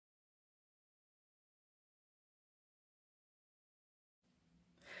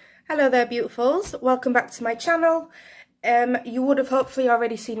Hello there beautifuls, welcome back to my channel. You would have hopefully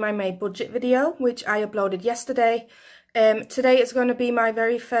already seen my May budget video which I uploaded yesterday. Today is going to be my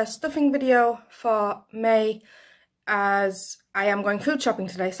very first stuffing video for May as I am going food shopping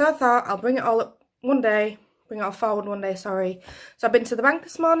today, so I thought I'll bring it all up one day, bring it all forward one day, sorry. So I've been to the bank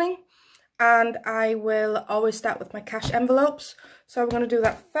this morning and I will always start with my cash envelopes, so we're going to do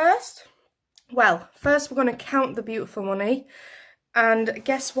that first. Well, first we're going to count the beautiful money. And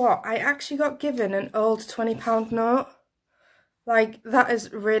guess what? I actually got given an old £20 note. Like, that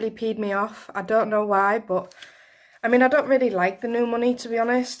has really peed me off. I don't know why, but I mean, I don't really like the new money, to be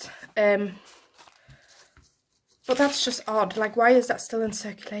honest. But that's just odd. Like, why is that still in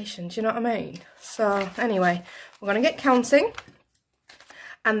circulation? Do you know what I mean? So, anyway, we're going to get counting.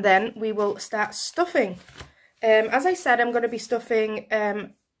 And then we will start stuffing. As I said, I'm going to be stuffing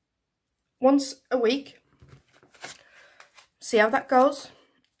once a week. See how that goes.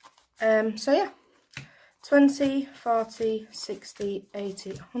 So yeah, 20, 40, 60, 80,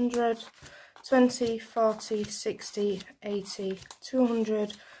 100, 20, 40, 60, 80,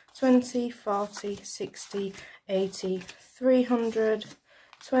 200, 20, 40, 60, 80, 300,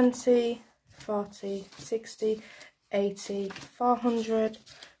 20, 40, 60, 80, 400,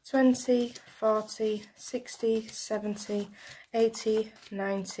 20, 40, 60, 70, 80,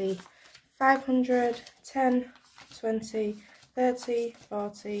 90, 500, 10, 20, 30,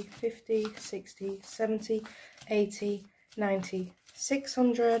 40, 50, 60, 70, 80, 90,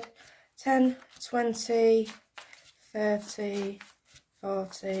 600, 10, 20, 30,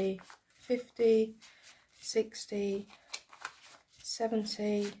 40, 50, 60,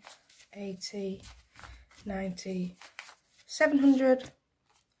 70, 80, 90, 700,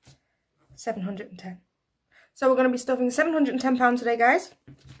 710. So we're going to be stuffing £710 today, guys,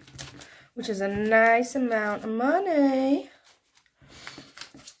 which is a nice amount of money.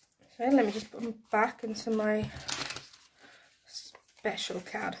 So let me just put them back into my special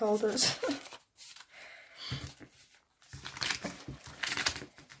card holders.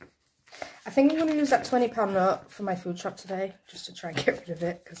 I think I'm going to use that £20 note for my food shop today, just to try and get rid of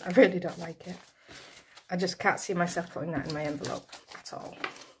it, because I really don't like it. I just can't see myself putting that in my envelope at all.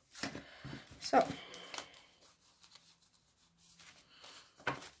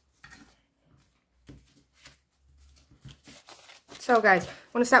 So guys, I'm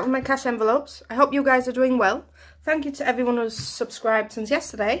going to start with my cash envelopes. I hope you guys are doing well. Thank you to everyone who's subscribed since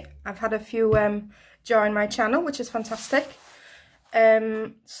yesterday. I've had a few join my channel, which is fantastic.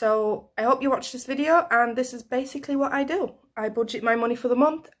 So I hope you watch this video, and this is basically what I do. I budget my money for the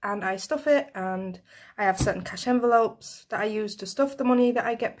month and I stuff it, and I have certain cash envelopes that I use to stuff the money that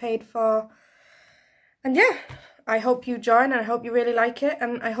I get paid for. And yeah, I hope you join and I hope you really like it,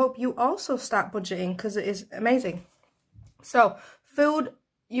 and I hope you also start budgeting because it is amazing. So, food,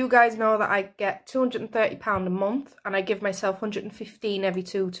 you guys know that I get £230 a month and I give myself £115 every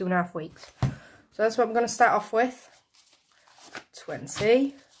 2.5 weeks. So that's what I'm going to start off with.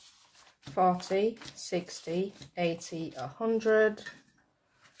 20, 40, 60, 80, 100,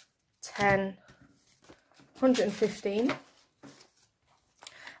 10, 115. And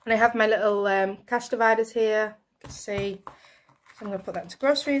I have my little cash dividers here. You can see. So I'm going to put that into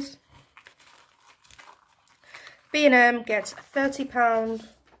groceries. B&M gets £30,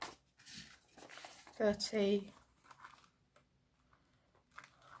 30.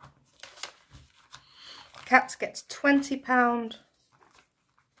 Cats gets £20.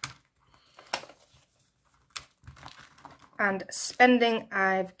 And spending,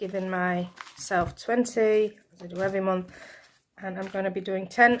 I've given myself 20, as I do every month. And I'm going to be doing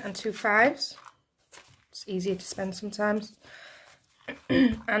 10 and 2 5s. It's easier to spend sometimes.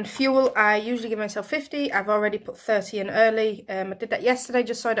 And fuel, I usually give myself 50. I've already put 30 in early. I did that yesterday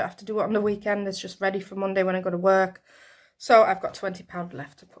just so I don't have to do it on the weekend. It's just ready for Monday when I go to work. So I've got £20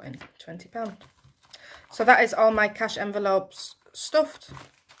 left to put in. £20. So that is all my cash envelopes stuffed.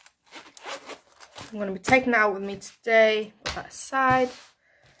 I'm going to be taking that out with me today. Put that aside.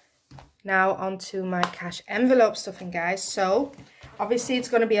 Now onto my cash envelope stuffing, guys. So obviously it's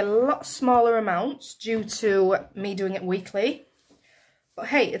going to be a lot smaller amounts due to me doing it weekly. But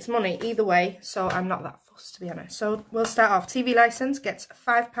hey, it's money either way, so I'm not that fussed, to be honest. So we'll start off. TV license gets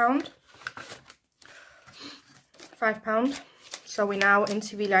 £5. £5. So we now in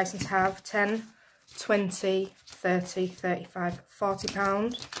TV license have 10, 20, 30, 35,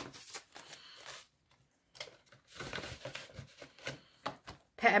 £40.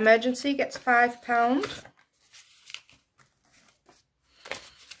 Pet emergency gets £5.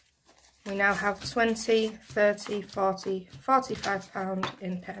 We now have 20, 30, 40, £45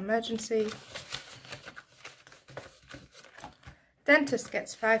 in pet emergency. Dentist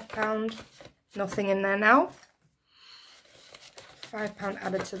gets £5. Nothing in there now. £5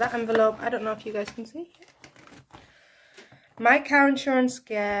 added to that envelope. I don't know if you guys can see. My car insurance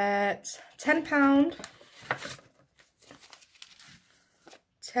gets £10.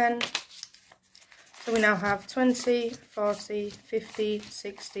 10. So we now have 20, 40, 50,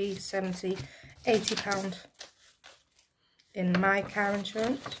 60, 70, £80 in my car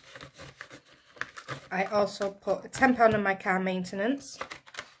insurance. I also put £10 in my car maintenance.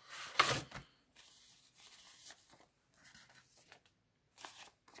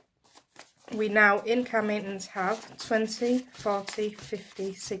 We now in car maintenance have 20, 40,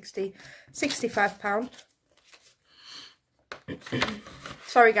 50, 60, £65.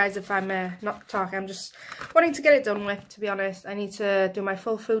 Sorry guys if I'm not talking, I'm just wanting to get it done with, to be honest. I need to do my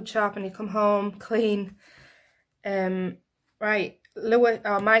full food shop, I need to come home, clean. Right,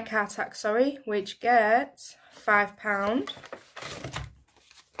 my car tax, sorry, which gets £5.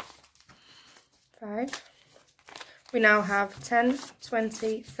 5. We now have 10,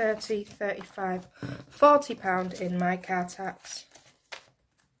 20, 30, 35, £40 in my car tax.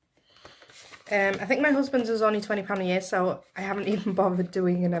 I think my husband's is only £20 a year, so I haven't even bothered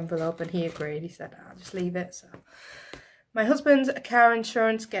doing an envelope, and he agreed. He said, I'll just leave it. So my husband's car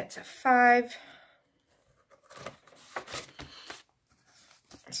insurance gets 5.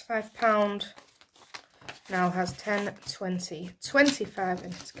 It's £5. Now has 10, 20, 25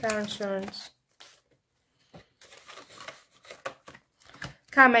 in his car insurance.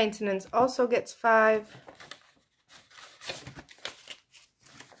 Car maintenance also gets 5.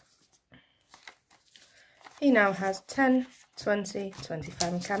 He now has 10, 20,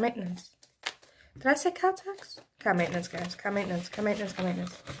 25 in car maintenance. Did I say car tax? Car maintenance, guys. Car maintenance, car maintenance, car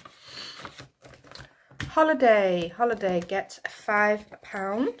maintenance. Holiday gets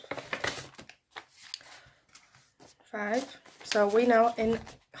 £5. 5. So we now in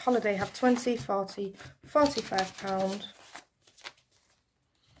holiday have 20, 40, £45.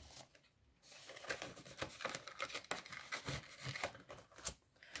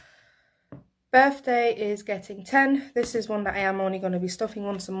 Birthday is getting 10. This is one that I am only going to be stuffing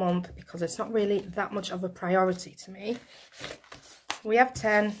once a month because it's not really that much of a priority to me. We have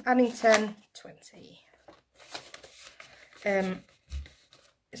 10, adding 10, 20.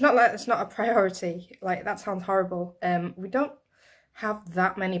 It's not like it's not a priority, like that sounds horrible. We don't have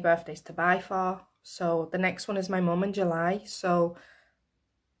that many birthdays to buy for, so the next one is my mum in July, so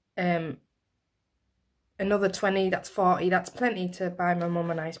another 20, that's 40, that's plenty to buy my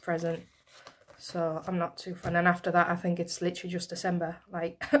mum a nice present. So I'm not too fun. And after that, I think it's literally just December.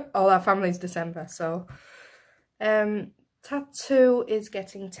 Like, all our family's December. So, tattoo is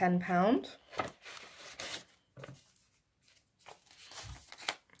getting £10.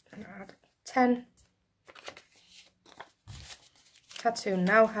 Add 10. Tattoo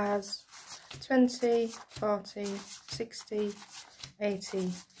now has 20, 40, 60,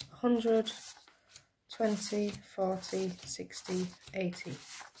 80, 100, 20, 40, 60, 80,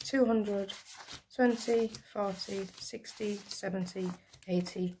 200, 20, 40, 60, 70,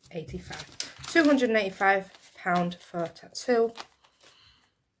 80, 85. £285 for a tattoo.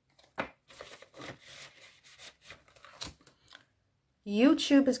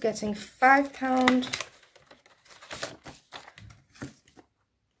 YouTube is getting £5.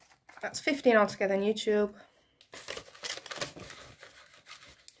 That's 15 altogether on YouTube.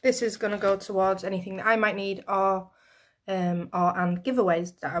 This is going to go towards anything that I might need and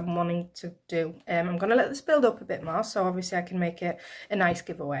giveaways that I'm wanting to do. I'm going to let this build up a bit more, so obviously I can make it a nice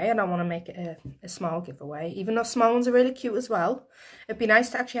giveaway. I don't want to make it a small giveaway, even though small ones are really cute as well. It'd be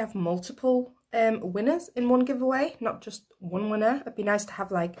nice to actually have multiple winners in one giveaway, not just one winner. It'd be nice to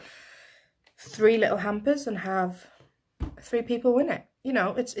have like 3 little hampers and have 3 people win it. You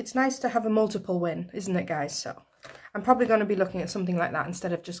know, it's nice to have a multiple win, isn't it, guys? So I'm probably going to be looking at something like that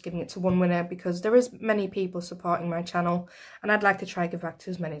instead of just giving it to one winner, because there is many people supporting my channel and I'd like to try give back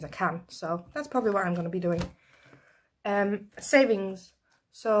to as many as I can. So that's probably what I'm going to be doing. Savings.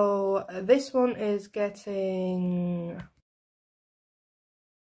 So this one is getting...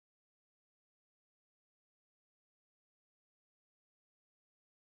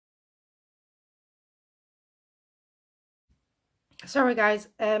 Sorry guys,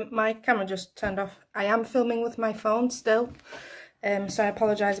 my camera just turned off. I am filming with my phone still, so I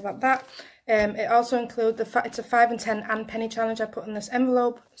apologise about that. It also includes it's a 5 and 10 and penny challenge I put in this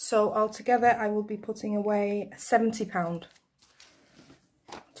envelope, so altogether I will be putting away £70.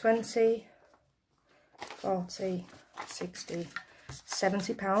 20, 40, 60,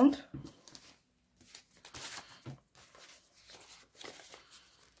 £70.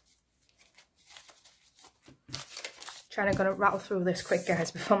 Gonna rattle through this quick,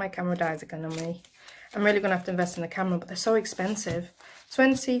 guys, before my camera dies again on me. I'm really gonna have to invest in the camera, but they're so expensive.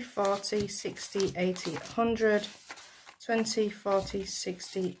 20, 40, 60, 80, 100. 20, 40,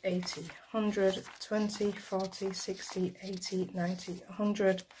 60, 80, 100. 20, 40, 60, 80, 90,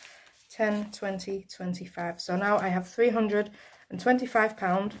 100. 10, 20, 25. So now I have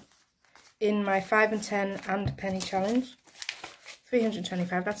 £325 in my 5 and 10 and penny challenge.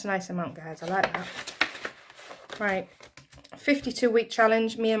 325, that's a nice amount, guys. I like that. Right, 52-week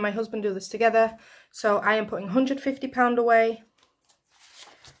challenge. Me and my husband do this together. So I am putting £150 away.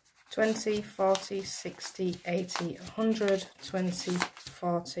 20, 40, 60, 80, 100, 20,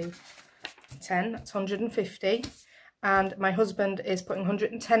 40, 10. That's 150. And my husband is putting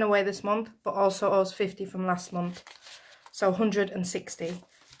 110 away this month, but also owes 50 from last month. So 160.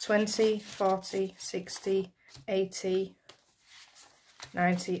 20, 40, 60, 80,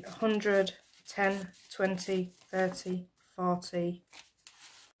 90, 100, 10, 20, 30, 40.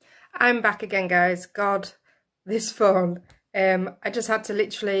 I'm back again, guys. God, this phone. I just had to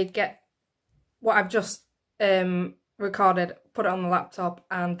literally get what I've just recorded, put it on the laptop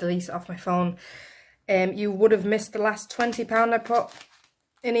and delete it off my phone. You would have missed the last £20 I put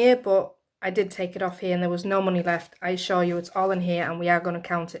in here, but I did take it off here and there was no money left. I assure you it's all in here and we are going to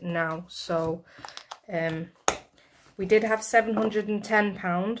count it now. So we did have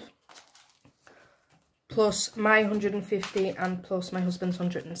 £710 plus my 150 and plus my husband's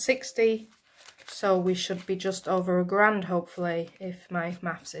 160. So we should be just over £1,000, hopefully, if my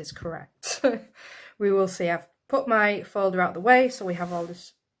maths is correct. We will see. I've put my folder out the way, so we have all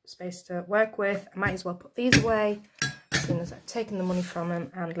this space to work with. I might as well put these away as soon as I've taken the money from him,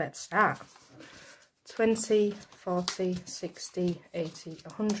 and let's start. 20, 40, 60, 80,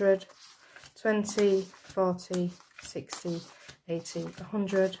 100. 20, 40, 60, 80,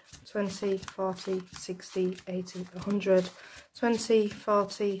 100. 20, 40, 60, 80, 100. 20,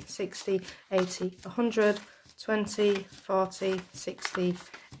 40, 60, 80, 100. 20, 40, 60,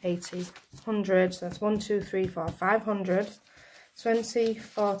 80, 100. So that's 1, 2, 3, 4, 500. 20,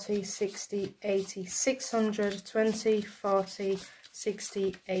 40, 60, 80, 600. 20, 40,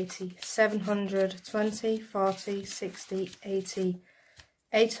 60, 80, 700. 20, 40, 60, 80,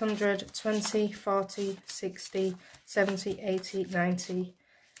 800. 20, 40, 60, 70, 80, 90,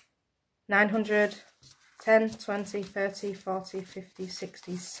 900. 10, 20, 30, 40, 50,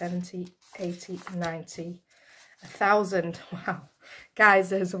 60, 70, 80, 90, 1,000. Wow. Guys,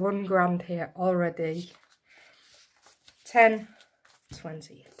 there's £1,000 here already. 10,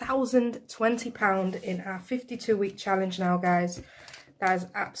 20, £1,020 in our 52-week challenge now, guys. That is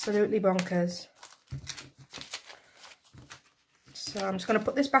absolutely bonkers. So I'm just going to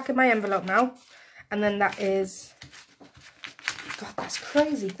put this back in my envelope now. And then that is... God, that's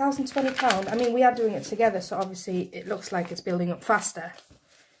crazy, £1,020. I mean, we are doing it together, so obviously it looks like it's building up faster,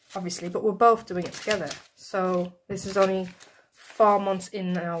 obviously, but we're both doing it together. So this is only 4 months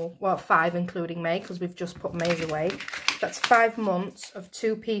in now, well, 5 including May, because we've just put May's away. That's 5 months of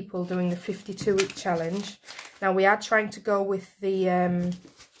 2 people doing the 52-week challenge. Now, we are trying to go with the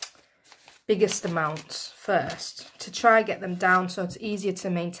biggest amounts first, to try get them down so it's easier to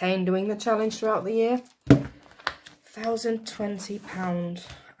maintain doing the challenge throughout the year. £1,020.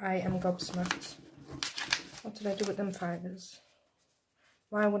 I am gobsmacked. What did I do with them fivers?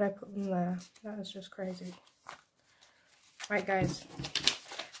 Why would I put them there? That is just crazy. Right, guys.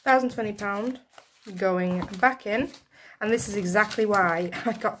 £1,020 going back in. And this is exactly why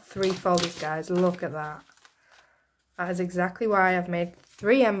I got 3 folders, guys. Look at that. That is exactly why I've made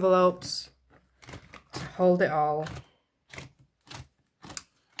 3 envelopes to hold it all.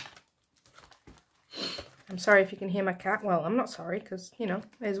 I'm sorry if you can hear my cat. Well, I'm not sorry because, you know,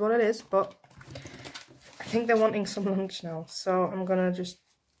 it is what it is. But I think they're wanting some lunch now. So I'm going to just,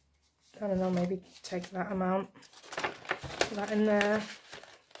 I don't know, maybe take that amount. Put that in there.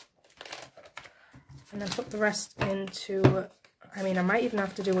 And then put the rest into, I mean, I might even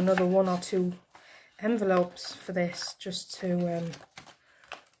have to do another 1 or 2 envelopes for this. Just to,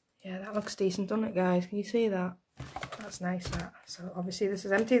 yeah, that looks decent, doesn't it, guys? Can you see that? That's nice, that. So obviously this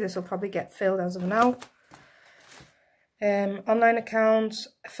is empty. This will probably get filled as of now. Online accounts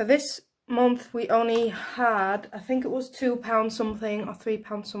for this month we only had, I think it was £2 something or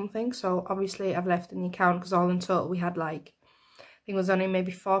 £3 something, so obviously I've left in the account because all in total we had like, I think it was only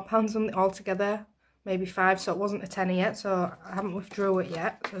maybe £4 something altogether, maybe 5, so it wasn't a tenner yet, so I haven't withdrew it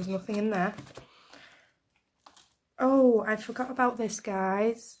yet, so there's nothing in there. Oh, I forgot about this,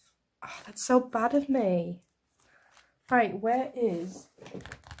 guys. Oh, that's so bad of me. Right, where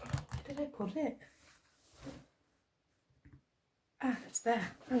did I put it? Ah, it's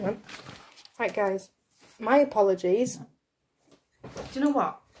there. Hang on. Right, guys. my apologies. Do you know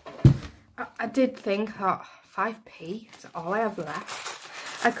what? I did think that 5p is all I have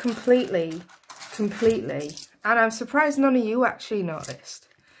left. I completely, and I'm surprised none of you actually noticed.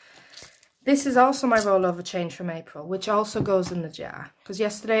 This is also my rollover change from April, which also goes in the jar. Because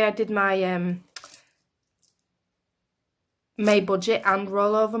yesterday I did my May budget and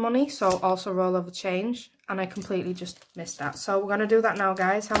rollover money, so also rollover change. And I completely just missed that. So we're going to do that now,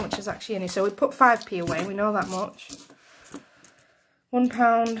 guys. How much is actually in it? So we put 5p away, we know that much.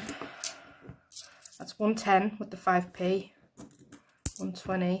 £1, that's 110 with the 5p.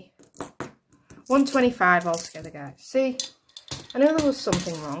 120. 125 altogether, guys. See? I knew there was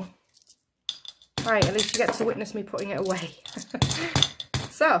something wrong. Right, at least you get to witness me putting it away.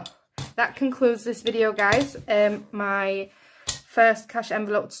 So, that concludes this video, guys. My first cash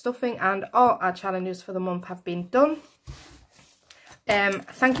envelope stuffing and all our challenges for the month have been done.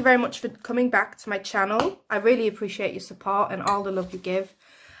 Thank you very much for coming back to my channel. I really appreciate your support and all the love you give.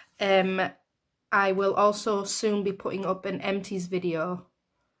 I will also soon be putting up an empties video.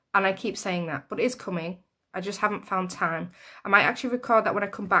 And I keep saying that, but it is coming. I just haven't found time. I might actually record that when I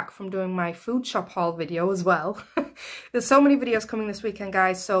come back from doing my food shop haul video as well. There's so many videos coming this weekend,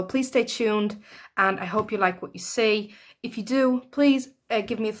 guys, so please stay tuned and I hope you like what you see. If you do, please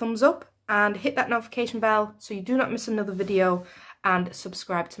give me a thumbs up and hit that notification bell so you do not miss another video and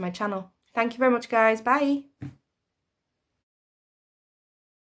subscribe to my channel. Thank you very much, guys. Bye.